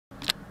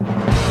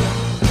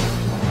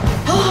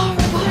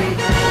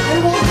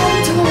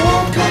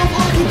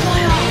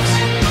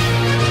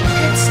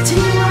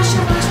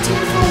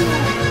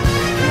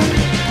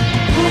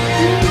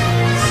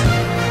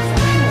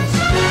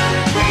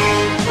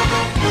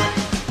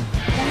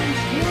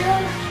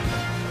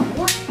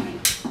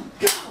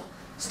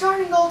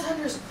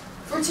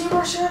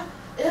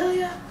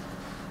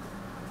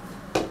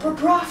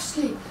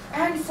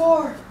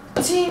5-4,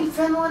 Team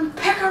Finland,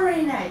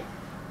 Pekarine.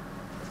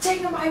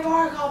 Taken by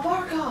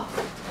Barkov.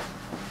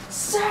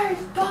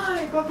 Saved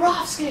by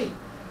Bobrovsky.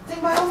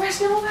 Taken by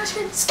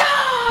Ovechkin,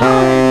 score!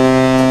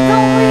 The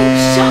weak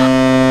shot!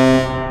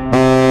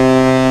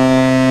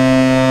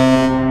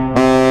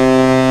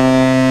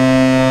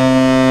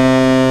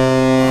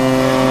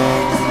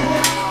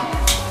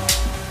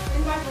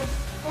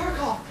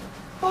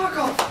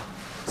 Barkov,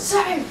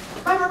 save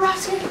by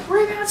Bobrovsky,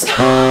 rebound, score!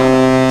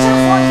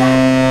 Just like that,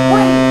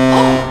 win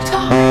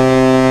overtime!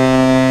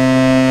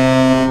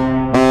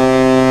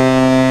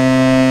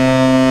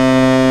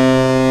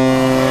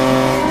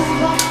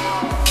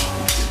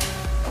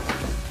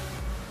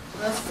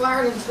 That's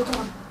fired into the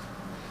corner.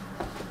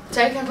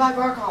 Taken by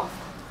Barkov.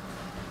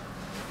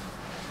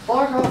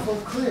 Barkov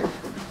will clear.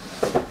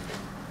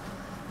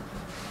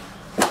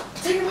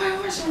 Taken by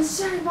Ovechkin,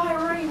 saved by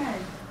Rene.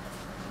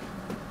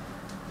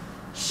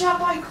 Shot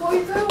by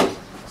Koivu,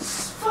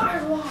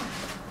 fired wide.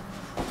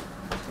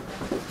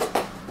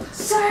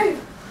 Save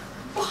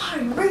by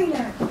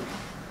Rene.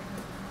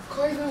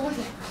 Koivu with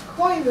it.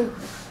 Koivu.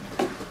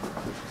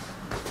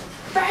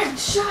 Bad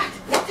shot.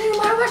 Taken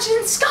by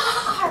Ovechkin,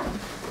 score!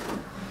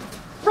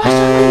 Russia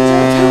leads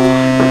it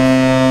 2-1.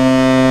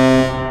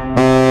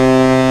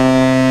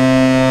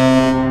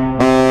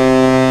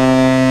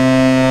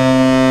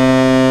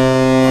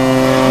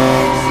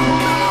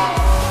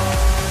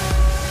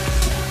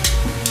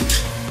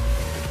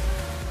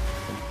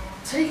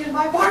 Taken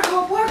by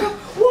Barkov. What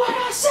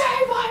a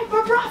save by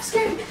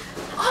Bobrovsky!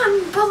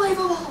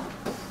 Unbelievable!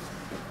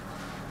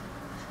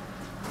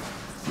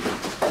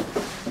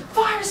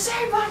 Fire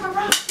save by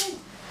Bobrovsky.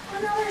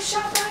 Another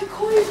shot by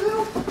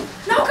Koivu.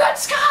 No good,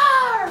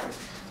 score!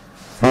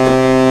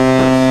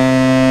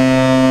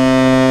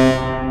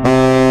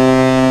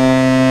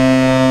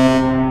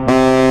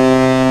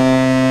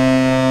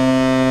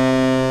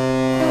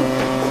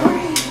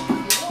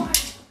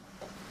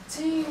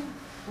 Team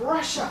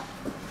Russia.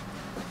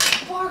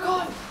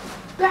 Barkov,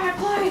 bad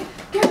play,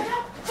 give it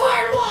up,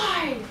 fired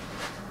wide!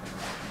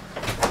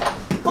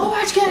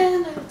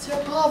 Ovechkin to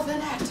above the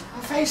net,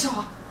 a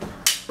face-off.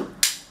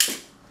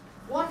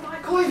 One by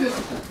Koivu,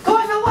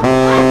 one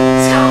play,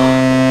 score!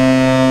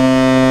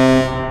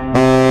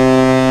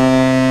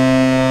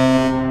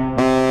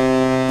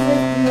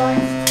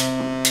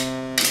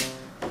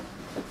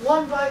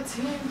 One by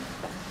Team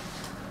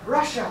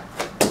Russia,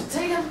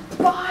 taken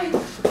by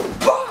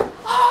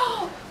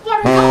oh, what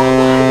a goal by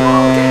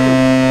Logan!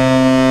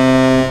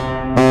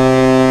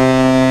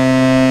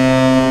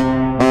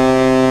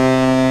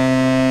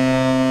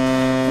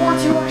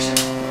 Russia.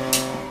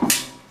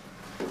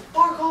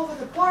 Barkov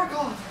with it,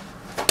 Barkov.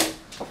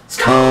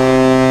 Score!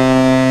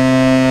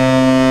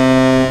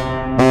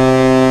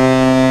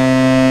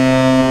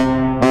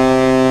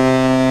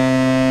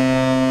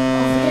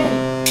 Of the game.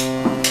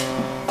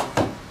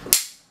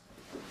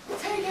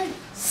 Take it.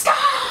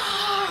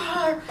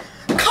 Score!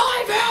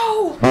 Koivu!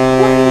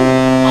 Winning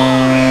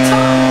on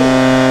time!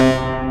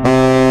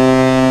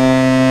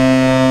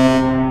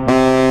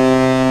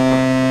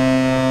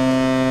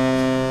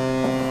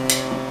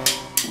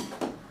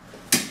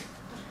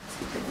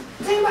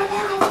 Taken by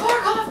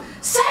Barkov,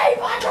 save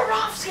by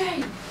Bobrovsky!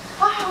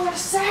 Oh, what a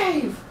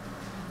save!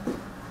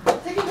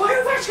 Taken by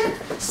Ovechkin,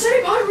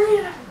 save by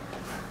Rene!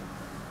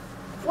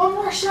 One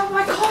more shot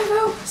by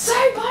Koivu,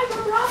 save by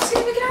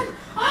Bobrovsky again!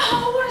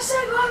 Oh, what a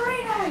save by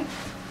Rene!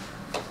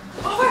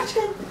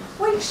 Ovechkin,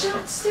 weak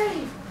shot,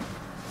 steady!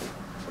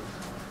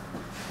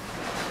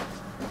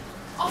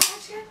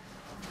 Ovechkin,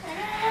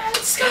 and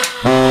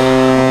score!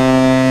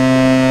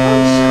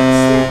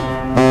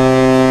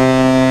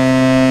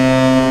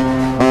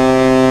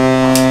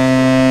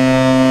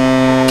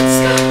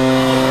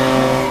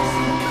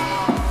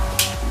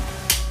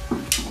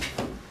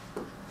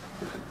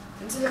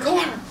 Into the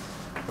corner.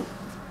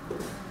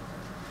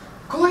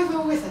 Koivu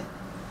with it.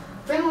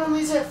 Finland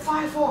leads it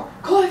 5-4.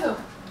 Koivu.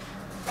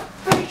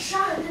 Big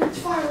shot and it's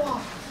fired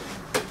off.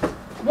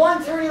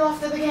 1:30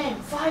 left of the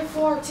game.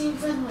 5-4 Team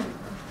Finland.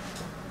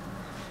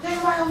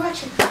 Taken by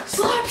Ovechkin.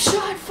 Slap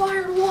shot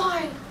fired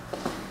wide.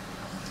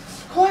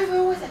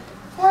 Koivu with it.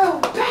 Oh,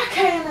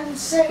 backhand and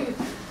save.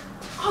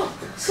 Oh,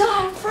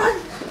 side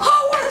front.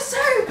 Oh, what a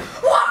save!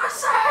 What a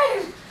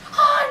save!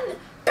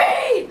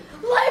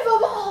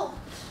 Unbelievable!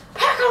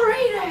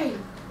 Pekarine!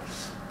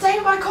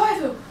 Taken by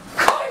Koivu.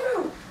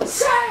 Koivu!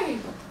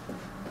 Save!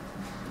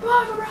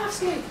 By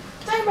Bobrovsky.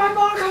 Taken by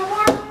Barkov.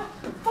 Barkov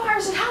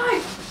fires it high.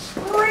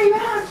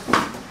 Rebound.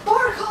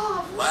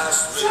 Barkov.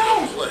 Last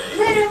Save.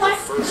 play of the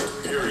first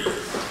period.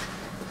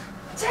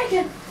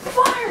 Taken.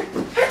 Fired.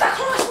 Hit the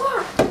crossbar.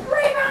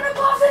 Rebound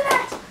above the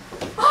net.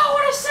 Oh,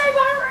 what a save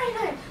by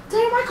Rene.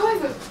 Taken by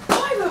Koivu.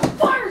 Koivu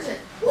fires it.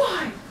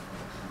 Wide.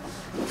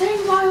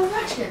 Taken by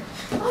Ovechkin.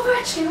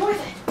 Ovechkin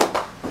with it.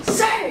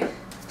 Save!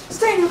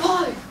 Stadium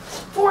play!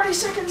 40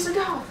 seconds to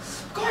go!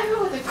 Koivu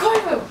with it!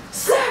 Koivu!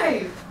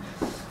 Save!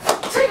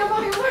 Taken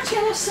by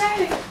Ovechkin, a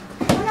save!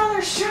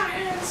 Another shot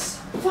and it's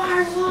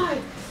fired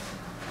wide!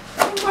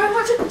 Taken by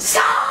Ovechkin,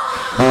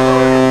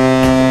 score!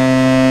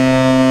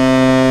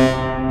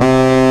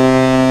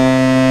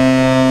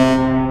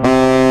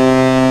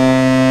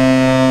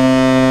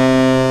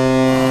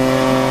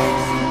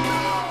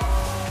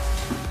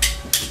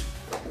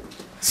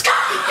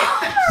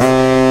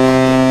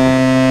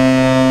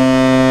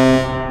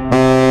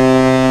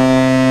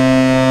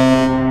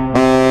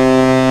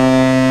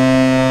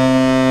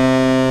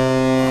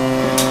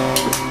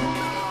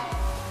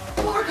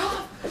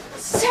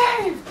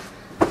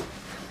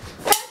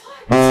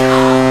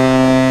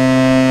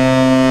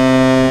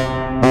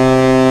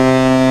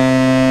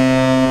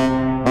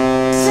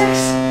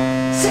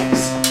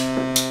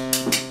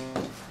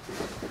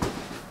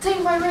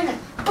 taken by Raina.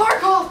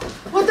 Barkov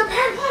with the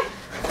power play.